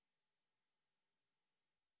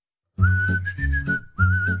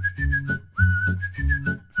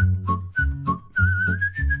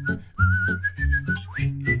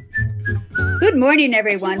Good morning,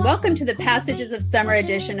 everyone. Welcome to the Passages of Summer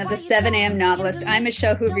edition of the 7 a.m. Novelist. I'm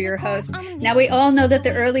Michelle Hoover, your host. Now, we all know that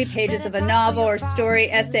the early pages of a novel or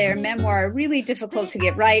story, essay, or memoir are really difficult to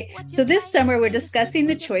get right. So this summer, we're discussing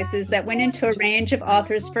the choices that went into a range of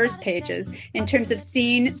authors' first pages in terms of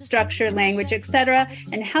scene, structure, language, etc.,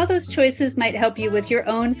 and how those choices might help you with your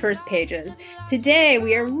own first pages. Today,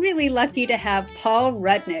 we are really lucky to have Paul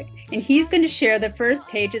Rudnick, and he's going to share the first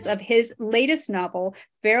pages of his latest novel,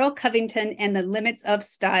 Farrell, Covington, and the Limits of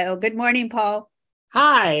Style. Good morning, Paul.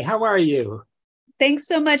 Hi, how are you? Thanks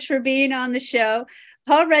so much for being on the show.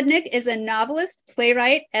 Paul Rudnick is a novelist,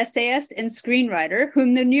 playwright, essayist, and screenwriter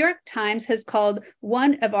whom the New York Times has called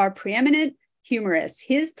one of our preeminent humorists.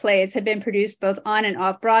 His plays have been produced both on and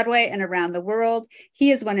off Broadway and around the world. He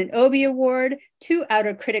has won an Obie Award, 2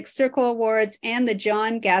 Outer Critics Circle Awards, and the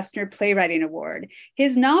John Gassner Playwriting Award.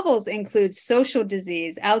 His novels include Social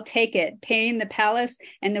Disease, I'll Take It, Paying the Palace,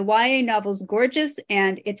 and the YA novels Gorgeous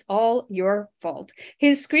and It's All Your Fault.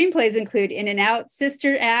 His screenplays include In and Out,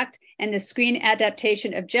 Sister Act, and the screen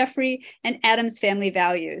adaptation of Jeffrey and Addams Family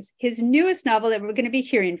Values. His newest novel that we're going to be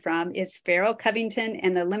hearing from is Farrell, Covington,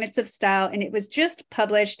 and the Limits of Style, and it was just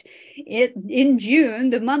published in June,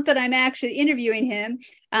 the month that I'm actually interviewing him,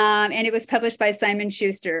 and it was published by Simon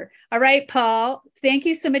Schuster. All right, Paul, thank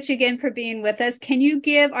you so much again for being with us. Can you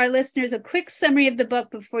give our listeners a quick summary of the book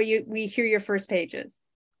before we hear your first pages?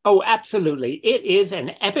 Oh, absolutely. It is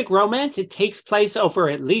an epic romance. It takes place over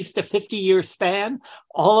at least a 50-year span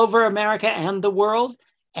all over America and the world.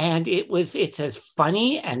 And it's as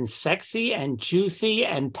funny and sexy and juicy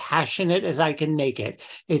and passionate as I can make it.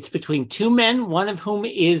 It's between 2 men, one of whom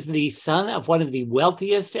is the son of one of the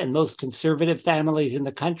wealthiest and most conservative families in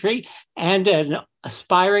the country, and an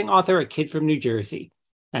aspiring author, a kid from New Jersey.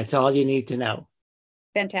 That's all you need to know.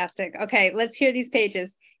 Fantastic. Okay, let's hear these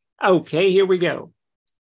pages. Okay, here we go.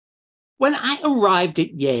 When I arrived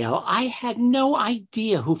at Yale, I had no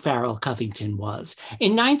idea who Farrell Covington was.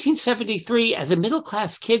 In 1973, as a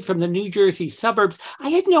middle-class kid from the New Jersey suburbs, I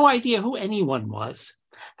had no idea who anyone was.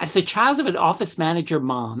 As the child of an office manager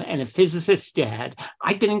mom and a physicist dad,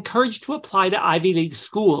 I'd been encouraged to apply to Ivy League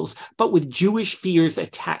schools, but with Jewish fears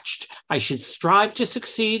attached. I should strive to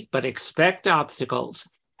succeed, but expect obstacles.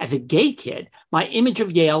 As a gay kid, my image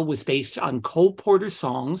of Yale was based on Cole Porter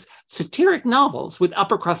songs, satiric novels with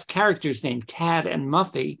upper-crust characters named Tad and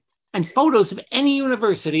Muffy, and photos of any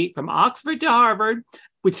university from Oxford to Harvard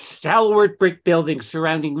with stalwart brick buildings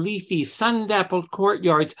surrounding leafy, sun-dappled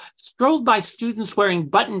courtyards strolled by students wearing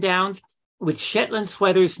button-downs with Shetland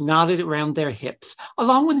sweaters knotted around their hips,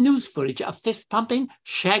 along with news footage of fist-pumping,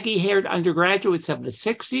 shaggy-haired undergraduates of the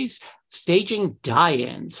 60s staging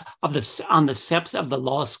die-ins on the steps of the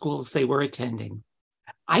law schools they were attending.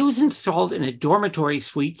 I was installed in a dormitory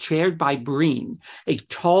suite chaired by Breen, a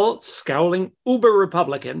tall, scowling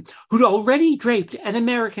Uber-Republican who'd already draped an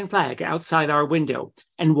American flag outside our window,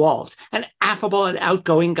 and Walt, an affable and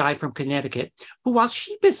outgoing guy from Connecticut, who, while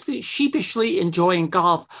sheepishly enjoying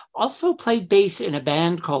golf, also played bass in a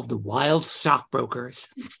band called the Wild Stockbrokers.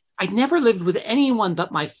 I'd never lived with anyone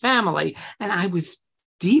but my family, and I was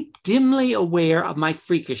dimly aware of my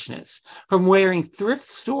freakishness, from wearing thrift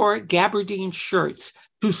store gabardine shirts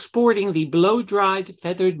to sporting the blow-dried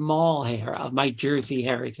feathered mall hair of my Jersey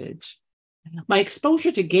heritage. My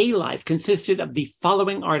exposure to gay life consisted of the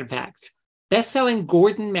following artifacts: best-selling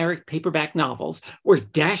Gordon Merrick paperback novels, where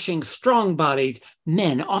dashing, strong-bodied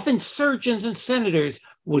men, often surgeons and senators,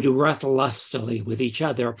 would wrestle lustily with each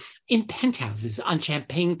other in penthouses on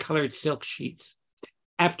champagne-colored silk sheets.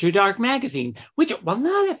 After Dark magazine, which, while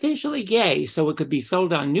not officially gay, so it could be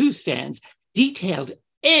sold on newsstands, detailed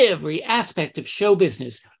every aspect of show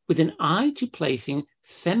business with an eye to placing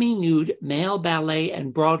semi-nude male ballet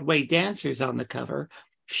and Broadway dancers on the cover,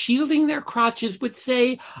 shielding their crotches with,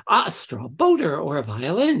 say, a straw boater or a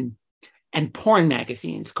violin. And porn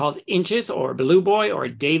magazines called Inches or Blue Boy or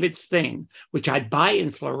David's Thing, which I'd buy in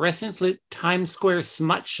fluorescent-lit Times Square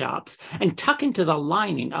smut shops and tuck into the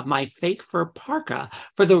lining of my fake fur parka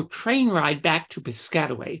for the train ride back to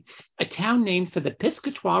Piscataway, a town named for the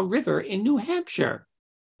Piscataway River in New Hampshire.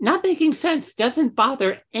 Not making sense doesn't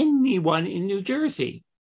bother anyone in New Jersey.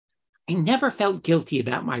 I never felt guilty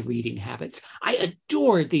about my reading habits. I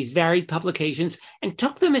adored these varied publications and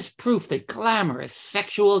took them as proof that glamorous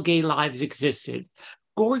sexual gay lives existed.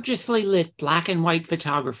 Gorgeously lit black and white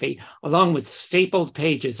photography, along with stapled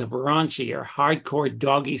pages of raunchy or hardcore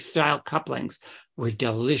doggy-style couplings, were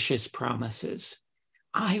delicious promises.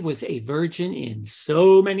 I was a virgin in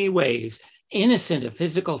so many ways, innocent of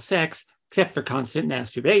physical sex, except for constant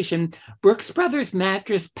masturbation, Brooks Brothers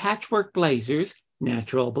mattress patchwork blazers,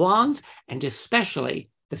 natural blondes, and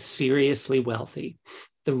especially the seriously wealthy.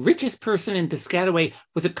 The richest person in Piscataway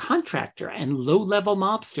was a contractor and low-level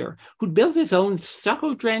mobster who'd built his own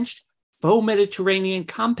stucco-drenched faux Mediterranean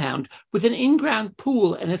compound with an in-ground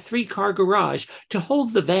pool and a 3-car garage to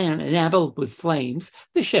hold the van enameled with flames,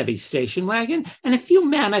 the Chevy station wagon, and a few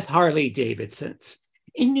mammoth Harley Davidsons.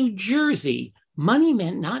 In New Jersey, money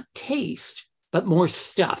meant not taste, but more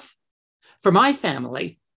stuff. For my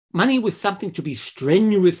family, money was something to be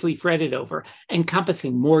strenuously fretted over,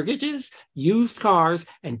 encompassing mortgages, used cars,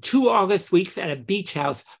 and 2 August weeks at a beach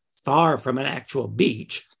house far from an actual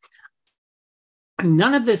beach.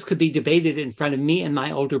 None of this could be debated in front of me and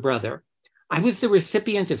my older brother. I was the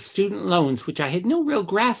recipient of student loans, which I had no real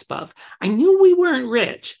grasp of. I knew we weren't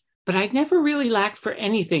rich, but I'd never really lacked for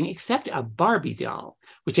anything except a Barbie doll,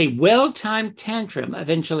 which a well-timed tantrum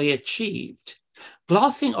eventually achieved.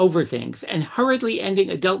 Glossing over things and hurriedly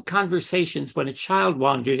ending adult conversations when a child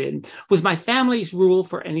wandered in was my family's rule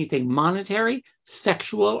for anything monetary,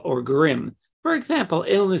 sexual, or grim. For example,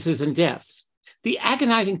 illnesses and deaths. The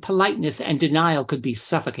agonizing politeness and denial could be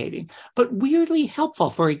suffocating, but weirdly helpful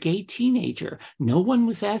for a gay teenager. No one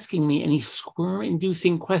was asking me any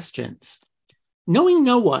squirm-inducing questions. Knowing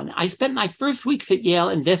no one, I spent my first weeks at Yale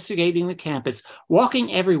investigating the campus,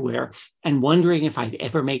 walking everywhere, and wondering if I'd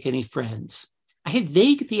ever make any friends. I had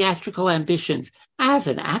vague theatrical ambitions as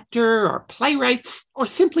an actor or playwright, or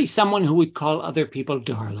simply someone who would call other people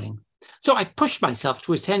darling. So I pushed myself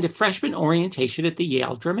to attend a freshman orientation at the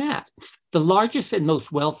Yale Dramat, the largest and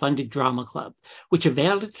most well-funded drama club, which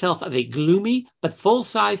availed itself of a gloomy but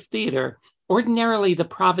full-size theater, ordinarily the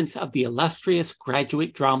province of the illustrious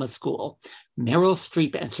graduate drama school. Meryl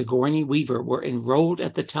Streep and Sigourney Weaver were enrolled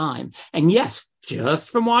at the time, and yes, just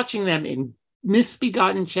from watching them in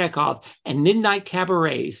Misbegotten Chekhov and Midnight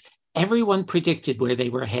Cabarets, everyone predicted where they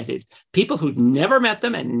were headed. People who'd never met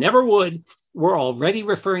them and never would were already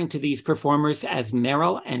referring to these performers as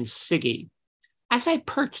Meryl and Siggy. As I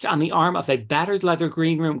perched on the arm of a battered leather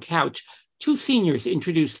green room couch, 2 seniors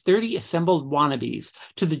introduced 30 assembled wannabes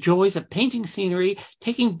to the joys of painting scenery,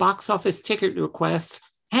 taking box office ticket requests,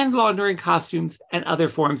 hand laundering costumes, and other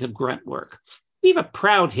forms of grunt work. We have a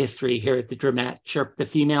proud history here at the Dramat, chirped the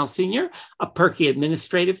female senior, a perky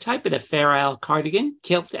administrative type in a Farrell cardigan,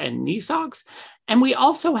 kilt, and knee socks. And we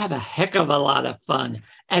also have a heck of a lot of fun,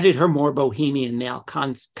 added her more bohemian male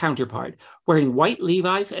counterpart, wearing white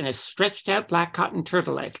Levi's and a stretched-out black cotton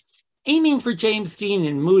turtleneck, aiming for James Dean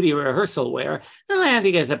in moody rehearsal wear, and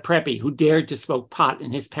landing as a preppy who dared to smoke pot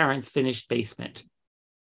in his parents' finished basement.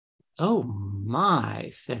 "Oh my,"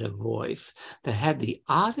 said a voice that had the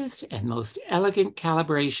oddest and most elegant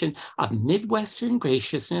calibration of Midwestern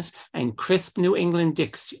graciousness and crisp New England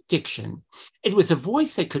diction. It was a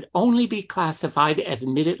voice that could only be classified as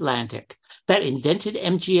mid-Atlantic, that invented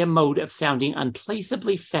MGM mode of sounding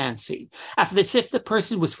unplaceably fancy, as if the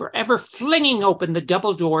person was forever flinging open the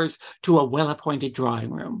double doors to a well-appointed drawing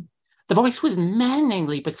room. The voice was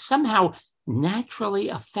maddeningly, but somehow naturally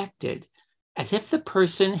affected, as if the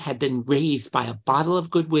person had been raised by a bottle of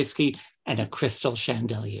good whiskey and a crystal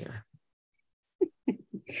chandelier.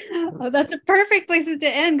 Oh, that's a perfect place to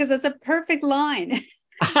end, because that's a perfect line.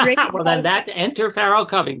 Well, then that's enter Farrell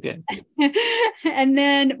Covington. And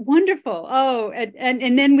then wonderful. Oh,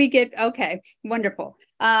 and then we get, okay, wonderful.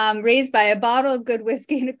 Raised by a bottle of good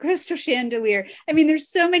whiskey and a crystal chandelier. I mean, there's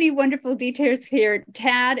so many wonderful details here,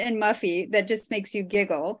 Tad and Muffy, that just makes you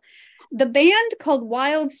giggle. The band called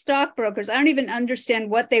Wild Stockbrokers, I don't even understand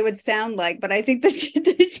what they would sound like, but I think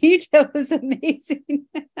the detail is amazing.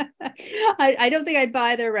 I don't think I'd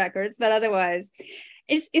buy their records, but otherwise.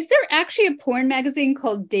 Is there actually a porn magazine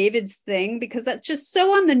called David's Thing? Because that's just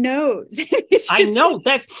so on the nose. I know.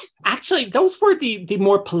 That's actually, those were the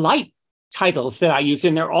more polite titles that I used,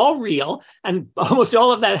 and they're all real, and almost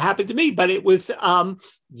all of that happened to me. But it was, and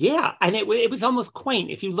it was almost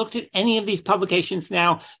quaint. If you looked at any of these publications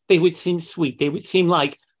now, they would seem sweet. They would seem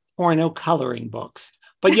like porno coloring books.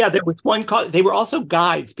 But yeah, there was one called. They were also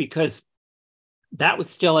guides, because that was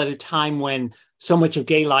still at a time when so much of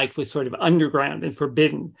gay life was sort of underground and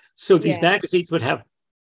forbidden. So these magazines would have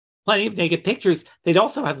plenty of naked pictures. They'd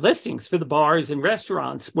also have listings for the bars and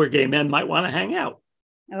restaurants where gay men might want to hang out.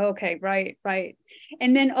 Okay, right.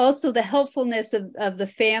 And then also the helpfulness of the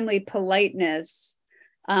family politeness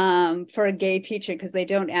for a gay teacher, because they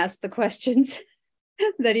don't ask the questions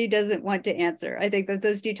that he doesn't want to answer. I think that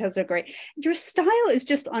those details are great. Your style is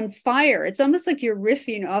just on fire. It's almost like you're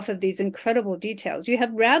riffing off of these incredible details. You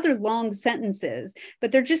have rather long sentences,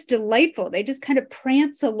 but they're just delightful. They just kind of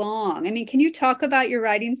prance along. I mean, can you talk about your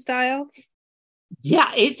writing style?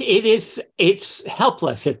 Yeah, it's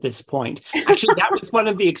helpless at this point. Actually, that was one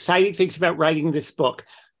of the exciting things about writing this book.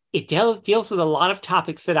 It deals with a lot of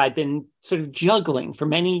topics that I've been sort of juggling for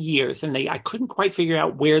many years, and I couldn't quite figure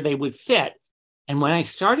out where they would fit. And when I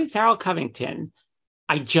started Farrell Covington,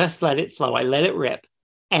 I just let it flow. I let it rip.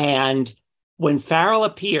 And when Farrell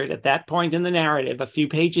appeared at that point in the narrative, a few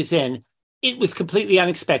pages in, it was completely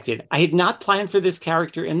unexpected. I had not planned for this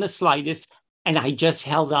character in the slightest, and I just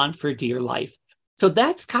held on for dear life. So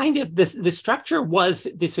that's kind of the structure was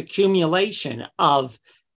this accumulation of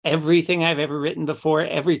everything I've ever written before,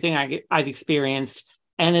 everything I've experienced,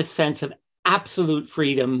 and a sense of absolute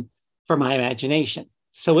freedom for my imagination.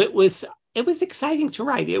 So it was exciting to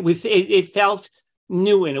write. It felt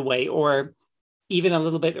new in a way, or even a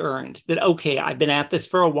little bit earned, that, okay, I've been at this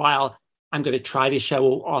for a while. I'm going to try to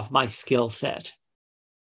show off my skill set.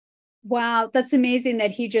 Wow, that's amazing that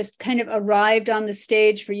he just kind of arrived on the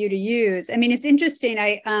stage for you to use. I mean, it's interesting.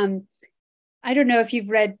 I don't know if you've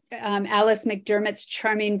read Alice McDermott's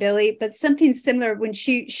Charming Billy, but something similar when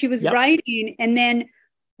she was Yep. writing, and then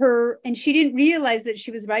she didn't realize that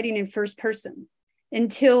she was writing in first person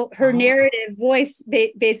until her narrative voice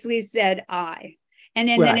basically said I. And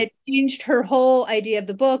then Right. it changed her whole idea of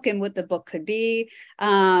the book and what the book could be.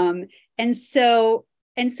 And so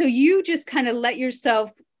you just kind of let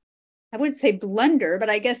yourself, I wouldn't say blunder, but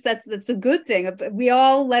I guess that's a good thing. We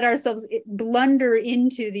all let ourselves blunder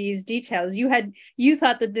into these details. You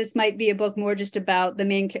thought that this might be a book more just about the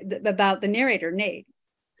narrator, Nate.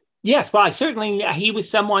 Yes, well, he was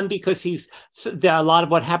someone, because a lot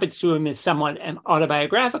of what happens to him is somewhat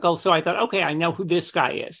autobiographical. So I thought, okay, I know who this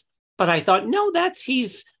guy is. But I thought, no,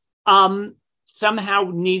 he's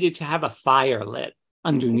somehow needed to have a fire lit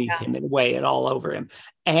underneath him in a way, and all over him.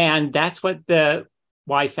 And that's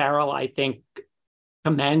why Farrell, I think,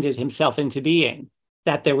 commanded himself into being,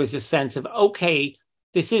 that there was a sense of, okay,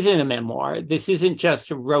 this isn't a memoir. This isn't just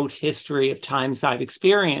a rote history of times I've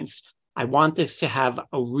experienced. I want this to have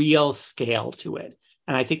a real scale to it.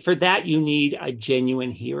 And I think for that, you need a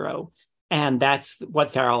genuine hero. And that's what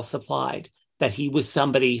Farrell supplied, that he was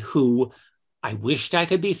somebody who I wished I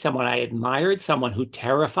could be, someone I admired, someone who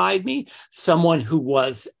terrified me, someone who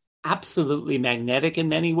was absolutely magnetic in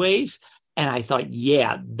many ways. And I thought,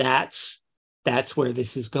 yeah, that's where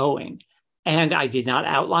this is going. And I did not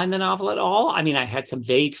outline the novel at all. I mean, I had some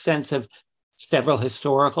vague sense of several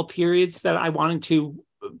historical periods that I wanted to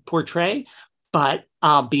portray. But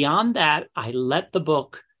beyond that, I let the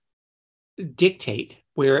book dictate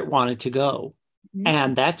where it wanted to go. Mm-hmm.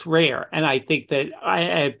 And that's rare. And I think that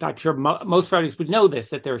I'm sure most writers would know this,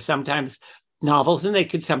 that there are sometimes novels, and they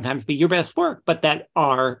could sometimes be your best work, but that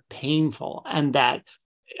are painful and that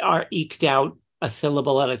are eked out a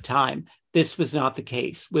syllable at a time. This was not the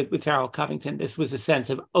case with Farrell Covington. This was a sense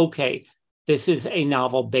of, okay, this is a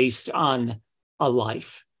novel based on a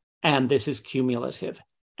life, and this is cumulative,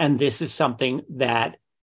 and this is something that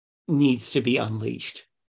needs to be unleashed.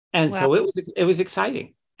 And so it was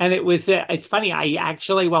exciting. And it's funny, I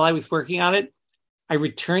actually, while I was working on it, I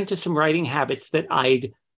returned to some writing habits that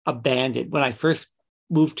I'd abandoned. When I first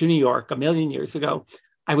moved to New York a million years ago,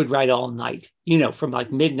 I would write all night, from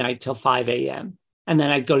like midnight till 5 a.m. And then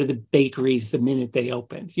I'd go to the bakeries the minute they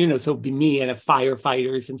opened, so it'd be me and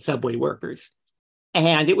firefighters and subway workers.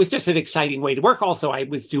 And it was just an exciting way to work. Also, I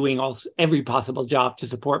was doing every possible job to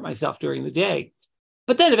support myself during the day.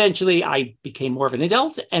 But then eventually I became more of an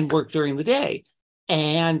adult and worked during the day.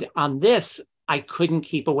 And on this, I couldn't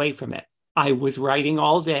keep away from it. I was writing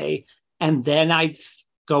all day, and then I'd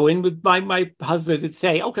go in with my husband and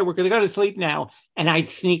say, okay, we're going to go to sleep now. And I'd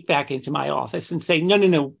sneak back into my office and say,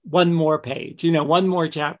 no, one more page, one more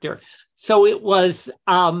chapter. So it was,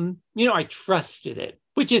 I trusted it,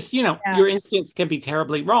 which is, your instincts can be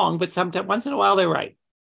terribly wrong, but sometimes once in a while they're right.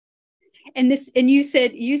 And you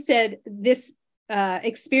said this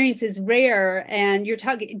experience is rare, and you're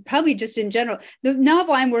talking probably just in general. The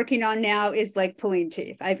novel I'm working on now is like pulling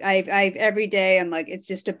teeth. I've every day I'm like, it's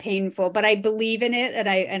just a painful, but I believe in it,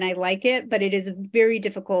 and I like it, but it is a very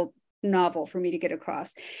difficult novel for me to get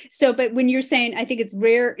across. So, but when you're saying, I think it's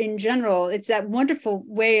rare in general, it's that wonderful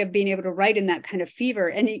way of being able to write in that kind of fever.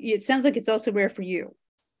 And it sounds like it's also rare for you.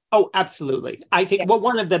 Oh, absolutely. I think,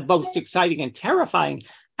 one of the most exciting and terrifying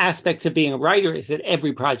aspects of being a writer is that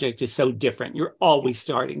every project is so different. You're always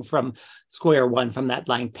starting from square one, from that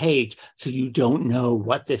blank page. So you don't know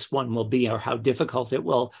what this one will be or how difficult it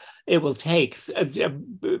will take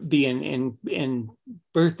be in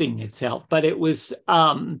birthing itself. But it was,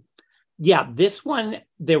 this one,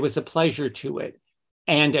 there was a pleasure to it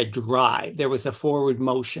and a drive. There was a forward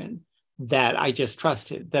motion that I just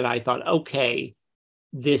trusted, that I thought, okay,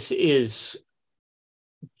 this is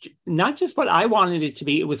not just what I wanted it to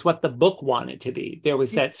be, it was what the book wanted to be. There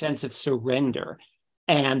was that sense of surrender.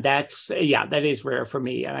 And that is rare for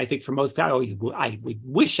me. And I think for most people, I would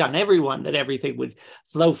wish on everyone that everything would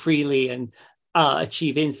flow freely and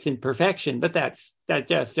achieve instant perfection, but that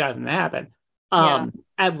just doesn't happen.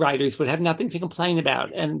 And writers would have nothing to complain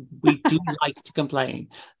about, and we do like to complain.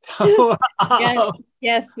 So,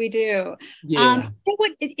 yes, we do. Yeah.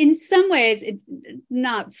 In some ways,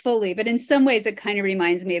 not fully, but in some ways, it kind of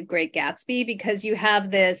reminds me of Great Gatsby, because you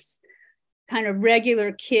have this kind of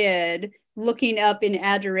regular kid looking up in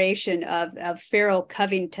adoration of Farrell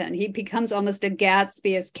Covington. He becomes almost a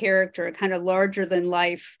Gatsby-esque character, a kind of larger than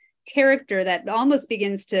life character that almost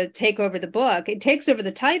begins to take over the book. It takes over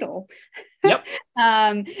the title. Yep.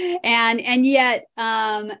 And yet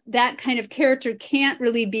that kind of character can't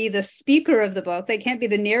really be the speaker of the book. They can't be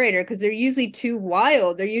the narrator, because they're usually too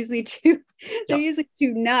wild. They're usually too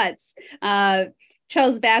nuts.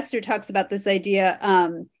 Charles Baxter talks about this idea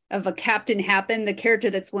of a Captain Happen, the character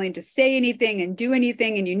that's willing to say anything and do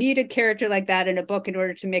anything. And you need a character like that in a book in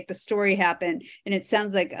order to make the story happen. And it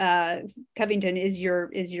sounds like Covington is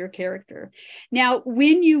your character. Now,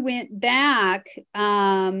 when you went back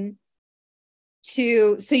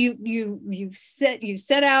you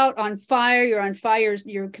set out on fire, you're on fire,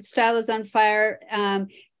 your style is on fire.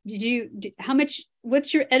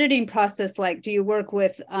 What's your editing process like? Do you work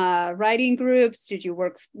with writing groups? Did you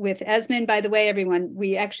work with Esmond? By the way, everyone,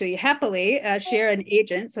 we actually happily share an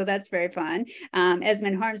agent, so that's very fun.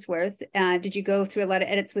 Esmond Harmsworth. Did you go through a lot of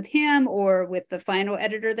edits with him, or with the final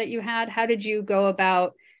editor that you had? How did you go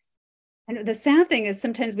about? And the sad thing is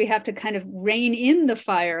sometimes we have to kind of rein in the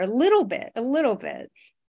fire a little bit.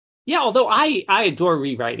 Yeah, although I adore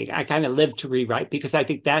rewriting. I kind of live to rewrite, because I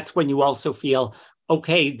think that's when you also feel,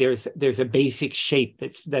 okay, there's a basic shape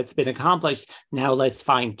that's been accomplished. Now let's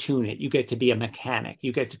fine tune it. You get to be a mechanic.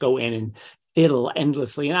 You get to go in and fiddle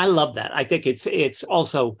endlessly. And I love that. I think it's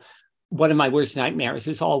also one of my worst nightmares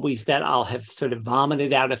is always that I'll have sort of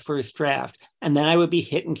vomited out a first draft, and then I would be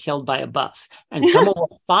hit and killed by a bus. And someone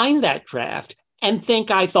will find that draft and think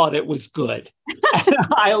I thought it was good. And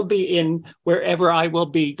I'll be in wherever I will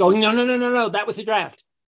be going, no, that was a draft.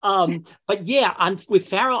 But yeah, I'm with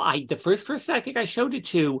Farrell. The first person I think I showed it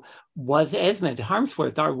to was Esmond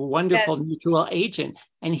Harmsworth, our wonderful mutual agent.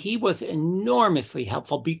 And he was enormously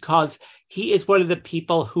helpful, because he is one of the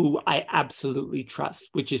people who I absolutely trust,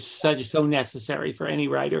 which is so necessary for any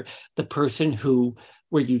writer. The person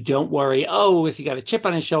where you don't worry, oh, has he got a chip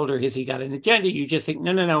on his shoulder? Has he got an agenda? You just think,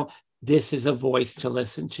 no, this is a voice to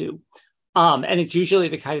listen to. And it's usually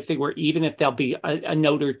the kind of thing where even if there'll be a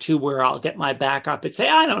note or two where I'll get my back up and say,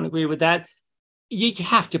 I don't agree with that, you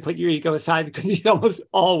have to put your ego aside, because he's almost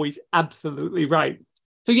always absolutely right.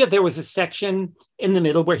 So yeah, there was a section in the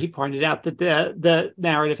middle where he pointed out that the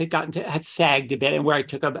narrative had sagged a bit, and where I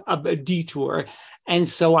took a detour. And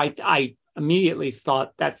so I immediately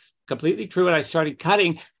thought that's completely true. And I started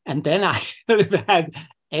cutting. And then I had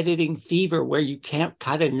editing fever, where you can't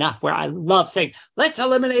cut enough, where I love saying, let's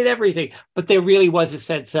eliminate everything. But there really was a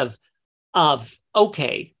sense of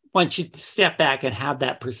okay, once you step back and have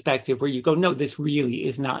that perspective where you go, no, this really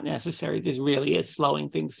is not necessary. This really is slowing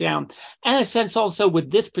things down. And a sense also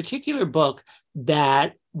with this particular book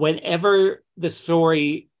that whenever the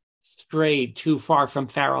story strayed too far from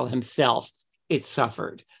Farrell himself, it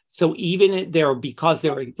suffered. So even because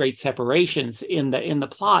there were great separations in the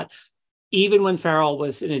plot, even when Farrell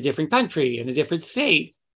was in a different country, in a different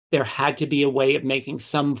state, there had to be a way of making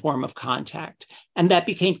some form of contact. And that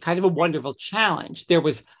became kind of a wonderful challenge.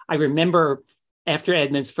 I remember after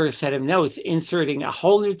Edmund's first set of notes, inserting a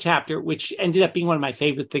whole new chapter, which ended up being one of my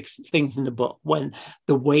favorite things in the book, when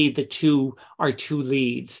the way our two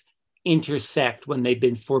leads intersect when they've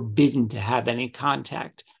been forbidden to have any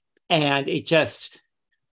contact. And it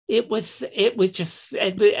was just,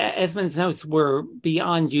 Esmond's notes were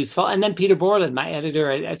beyond useful. And then Peter Borland, my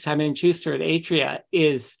editor at Simon & Schuster at Atria,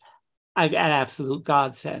 is an absolute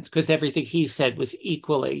godsend, because everything he said was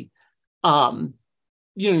equally,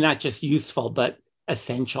 not just useful, but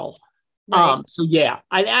essential. Right. So yeah,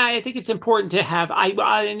 I think it's important to have,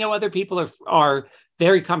 I know other people are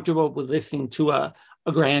very comfortable with listening to a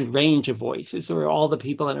grand range of voices, or all the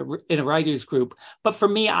people in a writer's group. But for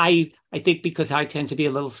me, I think because I tend to be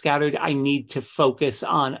a little scattered, I need to focus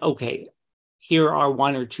on, okay, here are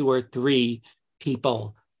one or two or three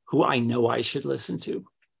people who I know I should listen to.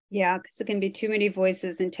 Yeah, because it can be too many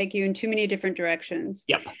voices and take you in too many different directions.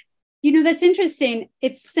 Yep. That's interesting.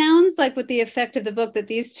 It sounds like with the effect of the book that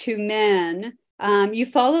these two men, you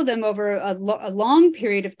follow them over a long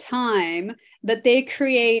period of time, but they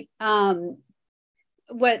create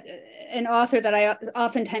what an author that I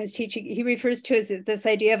oftentimes teach, he refers to as this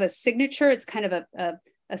idea of a signature. It's kind of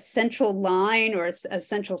a central line or a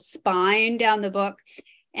central spine down the book.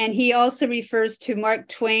 And he also refers to Mark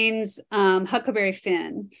Twain's Huckleberry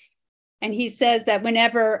Finn. And he says that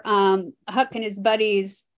whenever Huck and his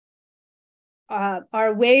buddies are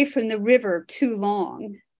away from the river too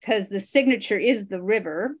long, because the signature is the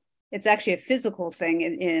river, it's actually a physical thing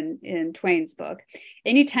in Twain's book.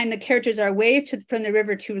 Anytime the characters are away from the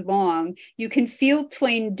river too long, you can feel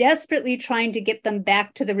Twain desperately trying to get them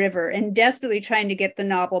back to the river and desperately trying to get the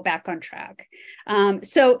novel back on track.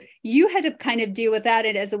 So you had to kind of deal with that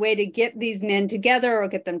as a way to get these men together or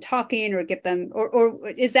get them talking or get them, or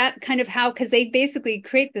is that kind of how, because they basically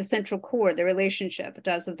create the central core, the relationship it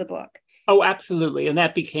does of the book. Oh, absolutely. And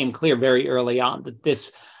that became clear very early on, that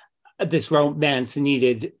this romance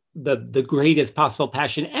needed the greatest possible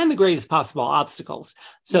passion and the greatest possible obstacles,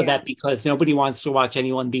 so that, because nobody wants to watch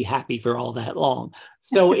anyone be happy for all that long.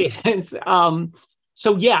 So it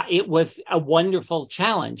was a wonderful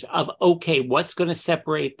challenge of, okay, what's going to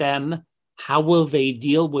separate them? How will they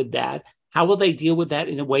deal with that? How will they deal with that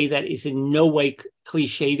in a way that is in no way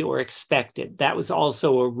cliched or expected? That was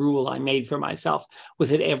also a rule I made for myself,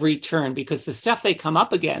 was at every turn, because the stuff they come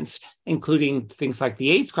up against, including things like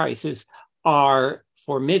the AIDS crisis, are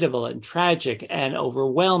formidable and tragic and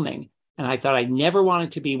overwhelming. And I thought I never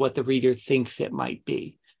wanted to be what the reader thinks it might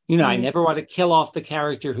be. I never want to kill off the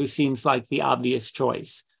character who seems like the obvious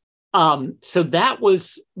choice. So that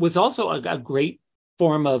was also a great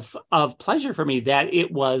form of pleasure for me, that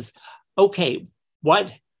it was, okay,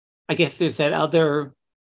 I guess there's that other,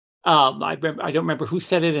 I don't remember who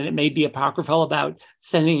said it, and it may be apocryphal, about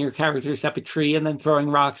sending your characters up a tree and then throwing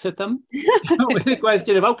rocks at them. With the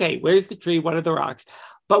question of, okay, where's the tree? What are the rocks?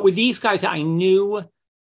 But with these guys, I knew,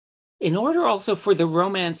 in order also for the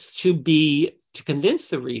romance to convince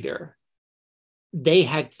the reader,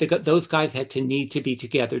 those guys had to need to be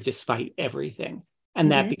together despite everything.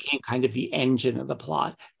 And that became kind of the engine of the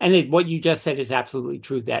plot. And what you just said is absolutely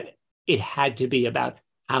true, that it had to be about,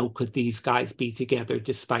 how could these guys be together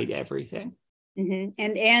despite everything? Mm-hmm.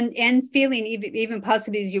 And feeling, even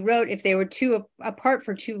possibly, as you wrote, if they were too apart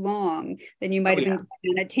for too long, then you might have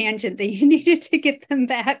been on a tangent that you needed to get them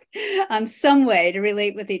back some way to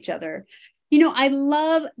relate with each other. I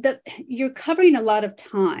love that you're covering a lot of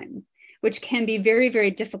time, which can be very,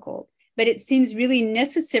 very difficult. But it seems really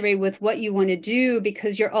necessary with what you want to do,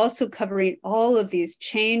 because you're also covering all of these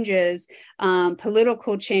changes,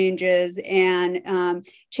 political changes, and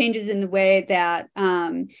changes in the way that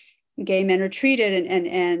gay men are treated,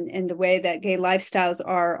 and the way that gay lifestyles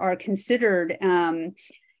are considered. And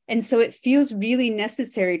so it feels really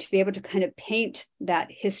necessary to be able to kind of paint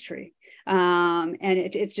that history. And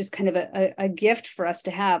it's just kind of a gift for us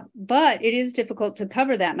to have, but it is difficult to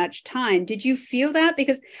cover that much time. Did you feel that?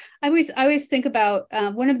 Because I always think about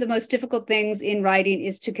one of the most difficult things in writing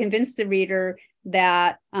is to convince the reader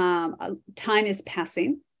that time is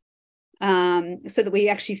passing, so that we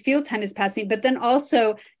actually feel time is passing, but then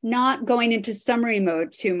also not going into summary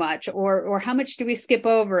mode too much, or how much do we skip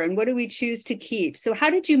over, and what do we choose to keep? So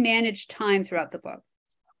how did you manage time throughout the book?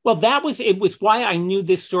 Well, it was why I knew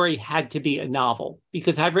this story had to be a novel,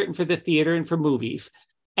 because I've written for the theater and for movies.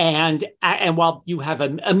 And while you have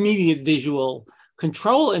an immediate visual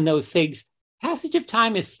control in those things, passage of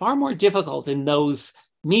time is far more difficult in those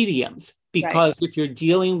mediums, because if you're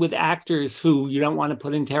dealing with actors who you don't want to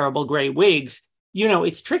put in terrible gray wigs,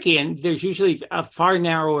 it's tricky. And there's usually a far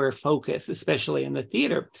narrower focus, especially in the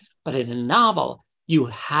theater. But in a novel, you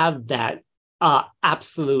have that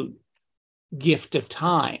absolute gift of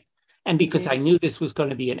time. And because I knew this was going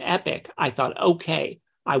to be an epic, I thought, okay,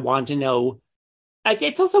 I want to know.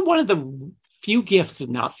 It's also one of the few gifts,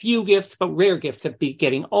 not few gifts, but rare gifts of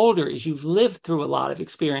getting older, is you've lived through a lot of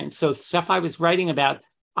experience. So stuff I was writing about,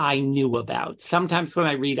 I knew about. Sometimes when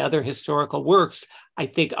I read other historical works, I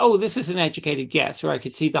think, oh, this is an educated guess, or I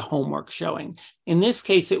could see the homework showing. In this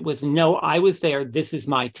case, it was, no, I was there. This is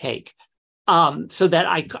my take. So that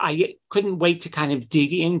I couldn't wait to kind of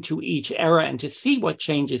dig into each era and to see what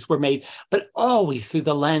changes were made, but always through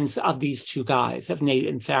the lens of these two guys, of Nate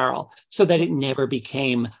and Farrell, so that it never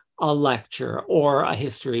became a lecture or a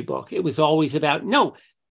history book. It was always about,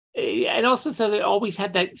 and also so that it always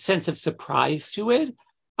had that sense of surprise to it,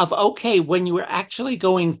 of, okay, when you were actually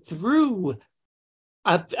going through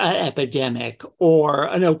an epidemic or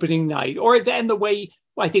an opening night, or then the way,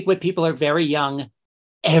 I think when people are very young,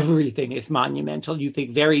 everything is monumental. You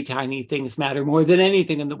think very tiny things matter more than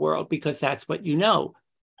anything in the world, because that's what you know.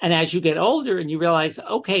 And as you get older and you realize,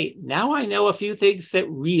 okay, now I know a few things that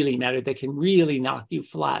really matter, that can really knock you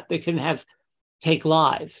flat, that can have take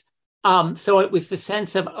lives. So it was the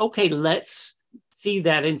sense of, okay, let's see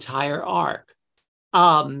that entire arc.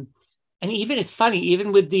 And even it's funny,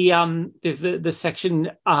 even with there's the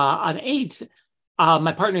section on AIDS.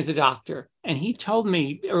 My partner's a doctor, and he told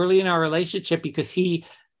me early in our relationship, because he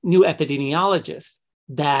knew epidemiologists,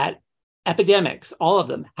 that epidemics, all of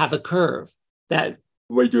them, have a curve, that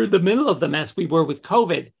when you're in the middle of them, as we were with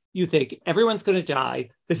COVID, you think everyone's going to die.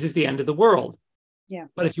 This is the end of the world. Yeah.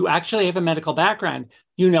 But if you actually have a medical background,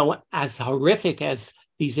 as horrific as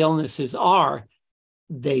these illnesses are,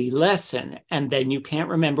 they lessen, and then you can't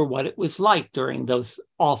remember what it was like during those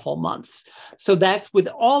awful months. So that's with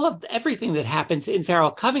all of everything that happens in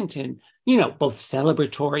Farrell Covington, both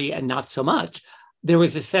celebratory and not so much. There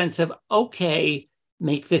was a sense of, okay,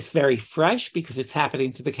 make this very fresh because it's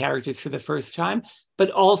happening to the characters for the first time, but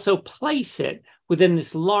also place it within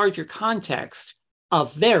this larger context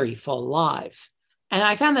of very full lives. And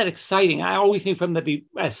I found that exciting. I always knew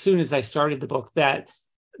as soon as I started the book, that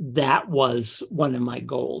was one of my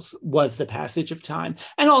goals, was the passage of time.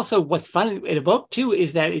 And also what's fun in a book too,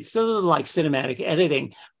 is that it's a little like cinematic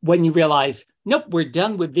editing when you realize, nope, we're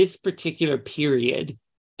done with this particular period.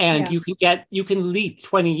 And you can leap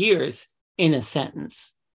 20 years in a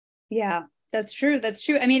sentence. Yeah, that's true. That's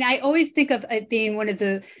true. I mean, I always think of it being one of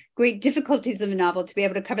the great difficulties of a novel to be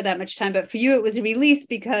able to cover that much time. But for you, it was a release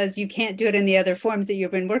because you can't do it in the other forms that you've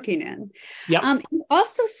been working in. Yeah. You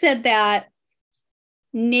also said that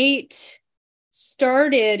Nate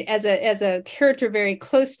started as a character very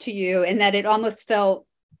close to you, and that it almost felt,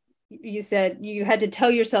 you said you had to tell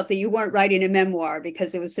yourself that you weren't writing a memoir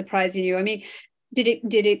because it was surprising you. I mean, did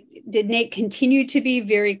Nate continue to be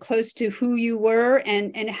very close to who you were,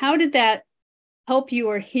 and how did that help you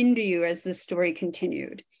or hinder you as the story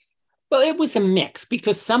continued? Well, it was a mix,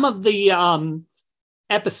 because some of the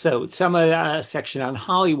episodes, some of a section on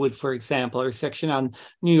Hollywood, for example, or a section on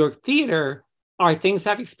New York theater, are things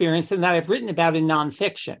I've experienced and that I've written about in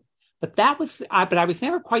nonfiction. But I was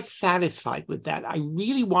never quite satisfied with that. I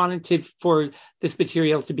really wanted for this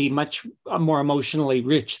material to be much more emotionally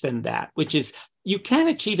rich than that, which is, you can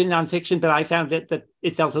achieve in nonfiction, but I found that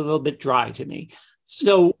it felt a little bit dry to me.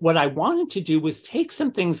 So what I wanted to do was take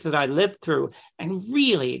some things that I lived through and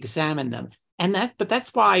really examine them. But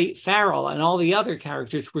that's why Farrell and all the other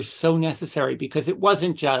characters were so necessary, because it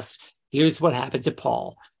wasn't just, here's what happened to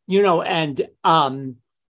Paul, and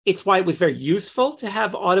it's why it was very useful to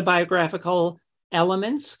have autobiographical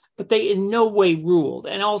elements, but they in no way ruled.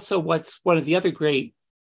 And also, what's one of the other great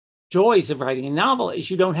joys of writing a novel is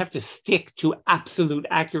you don't have to stick to absolute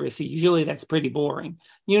accuracy. Usually that's pretty boring.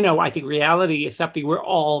 I think reality is something we're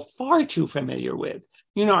all far too familiar with.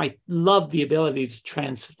 I love the ability to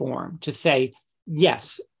transform, to say,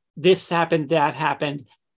 yes, this happened, that happened,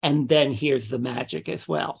 and then here's the magic as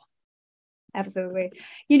well. Absolutely.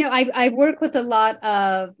 I work with a lot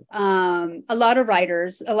of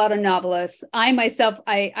writers, a lot of novelists. I myself,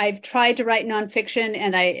 I've tried to write nonfiction,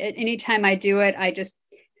 and anytime I do it, I just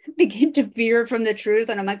begin to veer from the truth.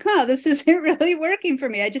 And I'm like, this isn't really working for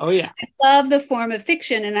me. I love the form of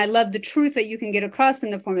fiction, and I love the truth that you can get across in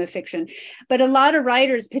the form of fiction. But a lot of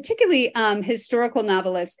writers, particularly historical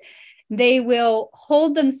novelists, they will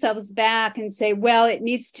hold themselves back and say, well, it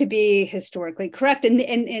needs to be historically correct,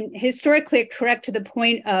 and historically correct to the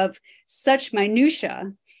point of such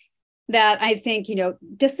minutia that I think,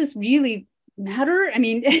 does this really matter? I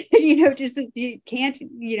mean, just you can't,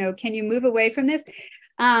 can you move away from this?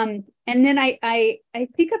 And then I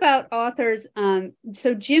think about authors.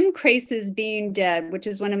 So Jim Crace's Being Dead, which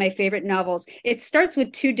is one of my favorite novels, it starts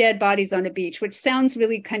with two dead bodies on a beach, which sounds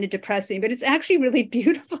really kind of depressing, but it's actually really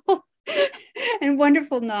beautiful and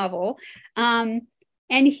wonderful novel. And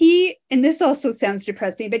this also sounds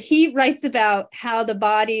depressing, but he writes about how the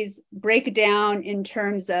bodies break down in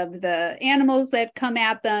terms of the animals that come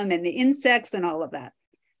at them and the insects and all of that.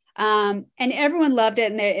 And everyone loved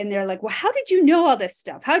it. And they're like, well, how did you know all this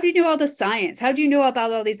stuff? How do you know all the science? How do you know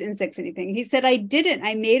about all these insects and anything? He said, I didn't.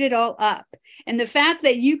 I made it all up. And the fact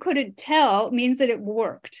that you couldn't tell means that it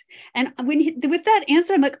worked. And with that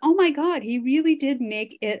answer, I'm like, oh my God, he really did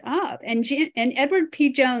make it up. And Edward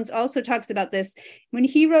P. Jones also talks about this when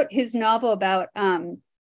he wrote his novel about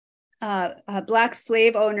Black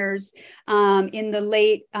slave owners in the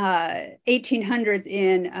late 1800s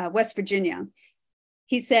in West Virginia.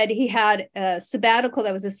 He said he had a sabbatical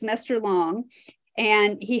that was a semester long,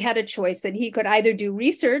 and he had a choice that he could either do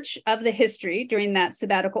research of the history during that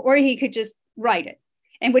sabbatical, or he could just write it.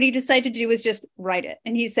 And what he decided to do was just write it.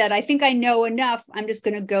 And he said, I think I know enough. I'm just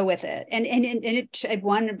going to go with it. And it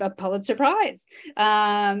won a Pulitzer Prize.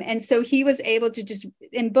 And so he was able to just,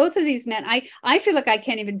 and both of these men, I feel like I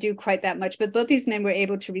can't even do quite that much, but both these men were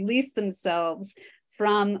able to release themselves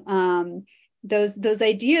from those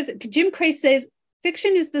ideas. Jim Cray says,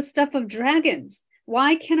 fiction is the stuff of dragons.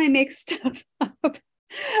 Why can't I make stuff up?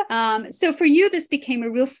 So for you, this became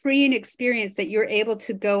a real freeing experience that you're able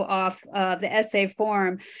to go off the essay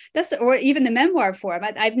form, or even the memoir form.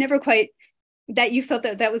 I've never quite, that you felt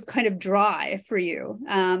that was kind of dry for you,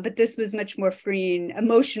 but this was much more freeing,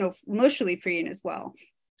 emotionally freeing as well.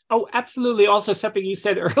 Oh, absolutely. Also, something you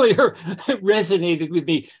said earlier resonated with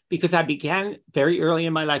me because I began very early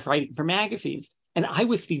in my life writing for magazines. And I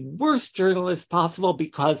was the worst journalist possible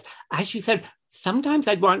because, as you said, sometimes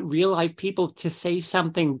I'd want real life people to say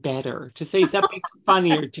something better, to say something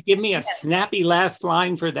funnier, to give me a snappy last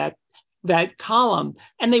line for that column,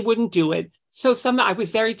 and they wouldn't do it. So I was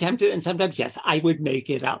very tempted, and sometimes, yes, I would make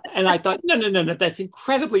it up. And I thought, no, that's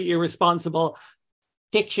incredibly irresponsible.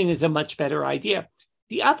 Fiction is a much better idea.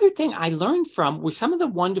 The other thing I learned from were some of the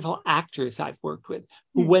wonderful actors I've worked with,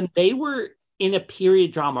 who when they were in a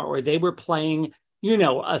period drama or they were playing,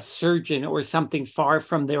 a surgeon or something far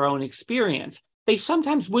from their own experience, they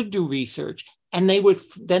sometimes would do research and they would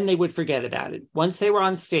forget about it. Once they were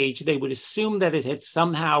on stage, they would assume that it had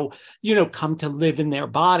somehow, come to live in their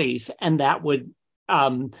bodies, and that would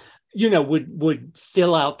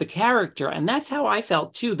fill out the character. And that's how I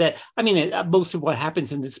felt too, that, most of what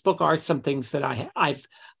happens in this book are some things that I've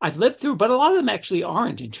lived through, but a lot of them actually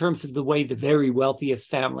aren't, in terms of the way the very wealthiest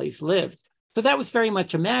families lived. So that was very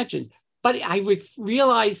much imagined. But I would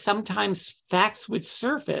realize sometimes facts would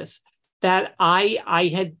surface that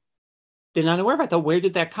I had been unaware of. I thought, where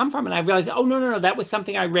did that come from? And I realized, oh, no, that was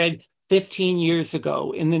something I read 15 years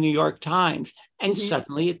ago in the New York Times. And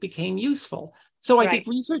suddenly it became useful. So I think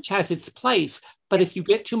research has its place, but if you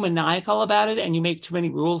get too maniacal about it and you make too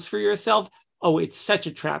many rules for yourself, oh, it's such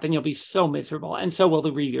a trap and you'll be so miserable. And so will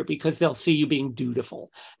the reader, because they'll see you being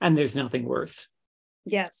dutiful, and there's nothing worse.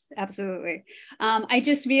 Yes, absolutely. I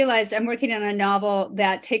just realized I'm working on a novel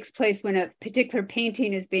that takes place when a particular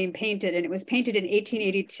painting is being painted, and it was painted in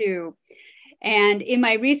 1882. And in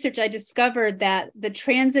my research, I discovered that the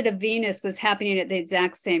transit of Venus was happening at the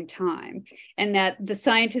exact same time, and that the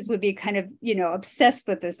scientists would be kind of, obsessed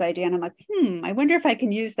with this idea. And I'm like, I wonder if I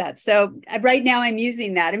can use that. So right now I'm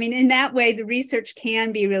using that. In that way, the research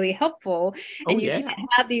can be really helpful. And you can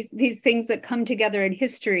have these things that come together in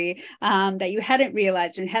history that you hadn't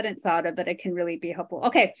realized and hadn't thought of, but it can really be helpful.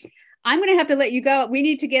 Okay. I'm going to have to let you go. We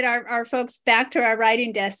need to get our folks back to our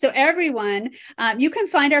writing desk. So everyone, you can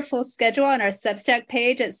find our full schedule on our Substack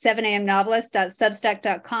page at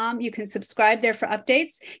 7amnovelist.substack.com. You can subscribe there for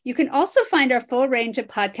updates. You can also find our full range of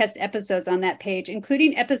podcast episodes on that page,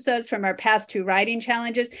 including episodes from our past 2 writing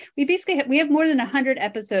challenges. We have more than 100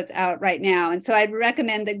 episodes out right now. And so I'd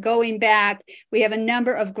recommend that going back, we have a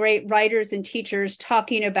number of great writers and teachers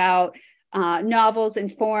talking about novels and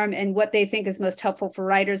form and what they think is most helpful for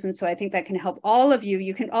writers. And so I think that can help all of you.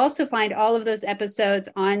 You can also find all of those episodes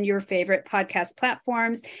on your favorite podcast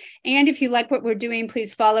platforms. And if you like what we're doing,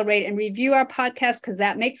 please follow, rate, and review our podcast, because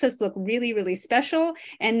that makes us look really, really special.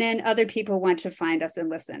 And then other people want to find us and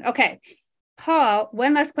listen. Okay, Paul,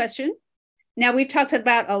 one last question. Now, we've talked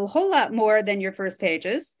about a whole lot more than your first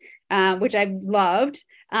pages, which I've loved.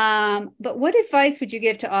 But what advice would you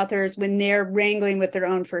give to authors when they're wrangling with their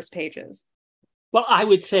own first pages? Well, I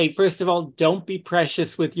would say, first of all, don't be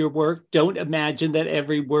precious with your work. Don't imagine that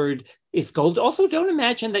every word is gold. Also, don't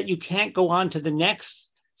imagine that you can't go on to the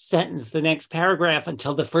next sentence, the next paragraph,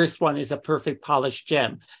 until the first one is a perfect polished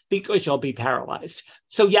gem, because you'll be paralyzed.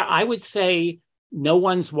 So yeah, I would say no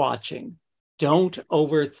one's watching. Don't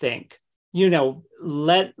overthink.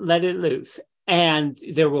 Let it loose. And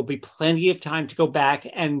there will be plenty of time to go back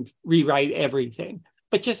and rewrite everything.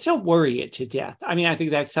 But just don't worry it to death. I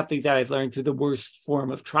think that's something that I've learned through the worst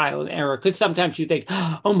form of trial and error. Because sometimes you think,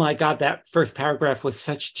 oh my God, that first paragraph was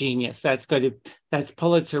such genius. That's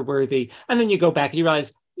Pulitzer worthy. And then you go back and you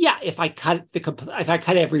realize, yeah, if I cut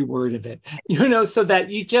every word of it, so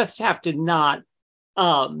that you just have to not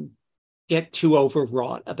get too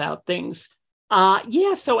overwrought about things.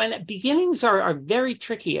 And beginnings are very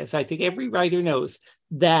tricky, as I think every writer knows,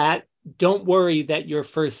 that don't worry that your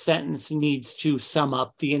first sentence needs to sum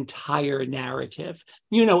up the entire narrative.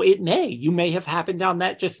 You may have happened on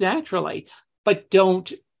that just naturally, but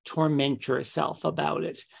don't torment yourself about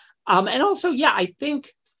it. And also, I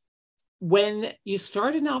think when you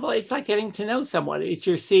start a novel, it's like getting to know someone.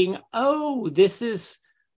 You're seeing, oh, this is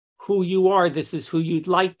who you are. This is who you'd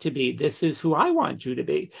like to be. This is who I want you to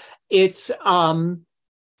be. It's,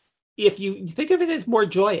 if you think of it as more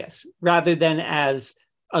joyous rather than as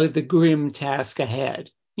the grim task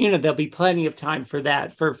ahead, there'll be plenty of time for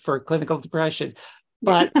that, for clinical depression.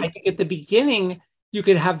 But I think at the beginning, you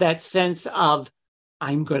could have that sense of,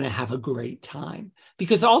 I'm going to have a great time.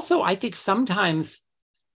 Because also, I think sometimes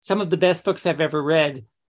some of the best books I've ever read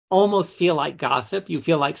almost feel like gossip. You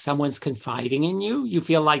feel like someone's confiding in you. You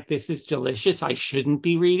feel like this is delicious. I shouldn't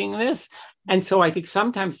be reading this. And so I think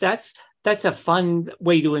sometimes that's a fun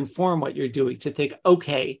way to inform what you're doing, to think,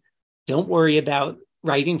 okay, don't worry about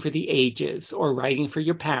writing for the ages or writing for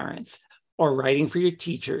your parents or writing for your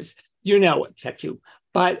teachers, except you,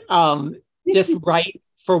 but just write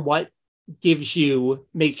for what makes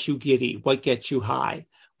you giddy, what gets you high,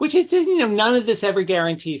 which is, none of this ever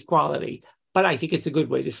guarantees quality, but I think it's a good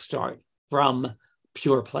way to start from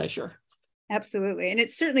pure pleasure. Absolutely. And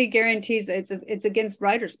it certainly guarantees it's against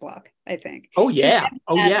writer's block, I think. Oh, yeah.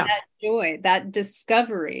 That joy, that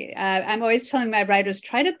discovery. I'm always telling my writers,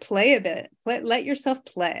 try to play a bit, let yourself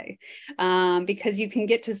play, because you can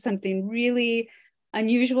get to something really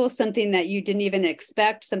unusual, something that you didn't even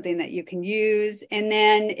expect, something that you can use. And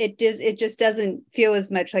then it just doesn't feel as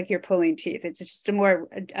much like you're pulling teeth. It's just a more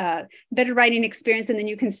better writing experience. And then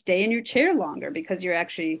you can stay in your chair longer because you're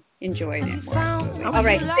actually enjoying it more. All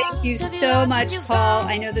right. Thank you so much, Paul.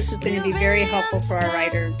 I know this is going to be very helpful for our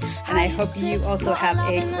writers. And I hope you also have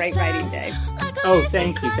a great writing day. Oh,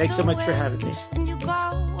 thank you. Thanks so much for having me. And you go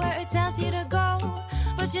where it tells you to go,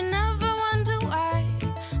 but you never wonder why.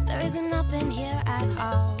 There isn't nothing here at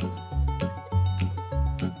all.